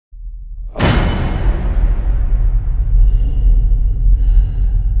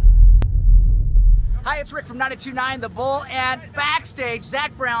Hi, it's Rik from 92.9 The Bull, and backstage,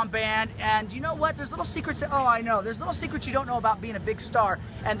 Zac Brown Band. And you know what? There's little secrets. Oh, I know. There's little secrets you don't know about being a big star,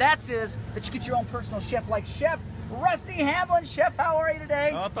 and that is that you get your own personal chef, like Chef Rusty Hamlin. Chef, how are you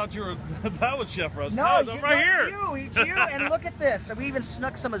today? Oh, I thought you were. That was Chef Rusty. No, I'm right here. It's you. And look at this. We even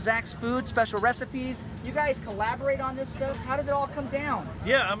snuck some of Zac's food, special recipes. You guys collaborate on this stuff. How does it all come down?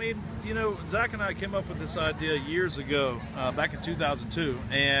 Yeah, I mean, you know, Zac and I came up with this idea years ago, back in 2002,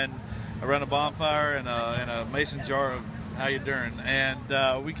 and around a bonfire and a mason jar of how you doing,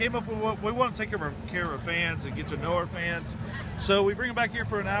 and we came up with what we want to take care of our fans and get to know our fans. So we bring them back here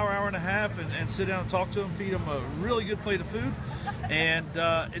for an hour, hour and a half, and sit down and talk to them, feed them a really good plate of food, and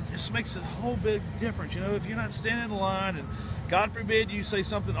it just makes a whole big difference. You know, if you're not standing in the line, and God forbid you say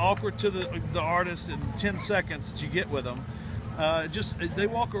something awkward to the artist in 10 seconds that you get with them, they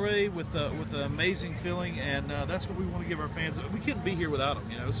walk away with an amazing feeling, and that's what we want to give our fans. We couldn't be here without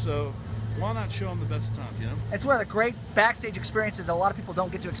them, you know. So why not show them the best of times, you know? It's one of the great backstage experiences a lot of people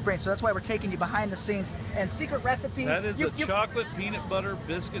don't get to experience, so that's why we're taking you behind the scenes. And secret recipe. That is a chocolate peanut butter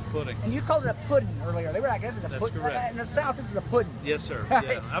biscuit pudding. And you called it a pudding earlier. They were, I guess, it's a pudding. That's correct. In the South, this is a pudding. Yes, sir.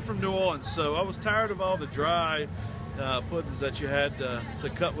 Yeah. I'm from New Orleans, so I was tired of all the dry puddings that you had to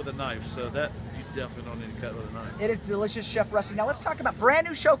cut with a knife. So that you definitely don't need to cut with a knife. It is delicious, Chef Rusty. Now let's talk about brand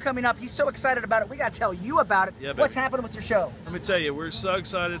new show coming up. He's so excited about it. We got to tell you about it. Yeah, what's happening with your show? Let me tell you, we're so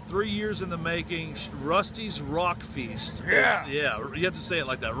excited. 3 years in the making. Rusty's Rock Feast. Yeah. Yeah. You have to say it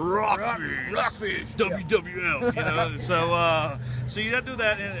like that. Rock Feast. Rock Feast. WWF. You know. So you got to do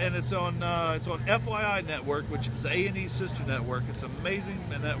that, and it's on FYI Network, which is the A&E sister network. It's an amazing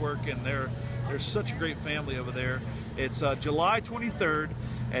network, and they're such a great family over there. It's July 23rd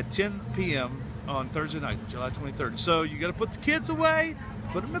at 10 p.m. on Thursday night, July 23rd. So you got to put the kids away,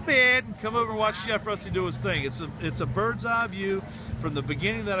 put them to bed, and come over and watch Chef Rusty do his thing. It's a bird's eye view from the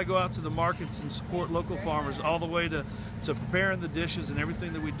beginning that I go out to the markets and support local farmers, all the way to preparing the dishes and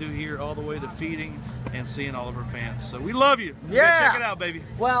everything that we do here, all the way to feeding and seeing all of our fans. So we love you. Yeah. Check it out, baby.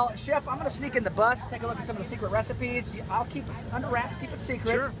 Well, Chef, I'm going to sneak in the bus, take a look at some of the secret recipes. I'll keep it under wraps, keep it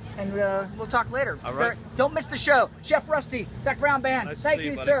secret. Sure. And we'll talk later. All right. Don't miss the show. Chef Rusty, Zac Brown Band. Nice Thank to see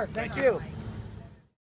you, buddy. sir. Thank Thank you.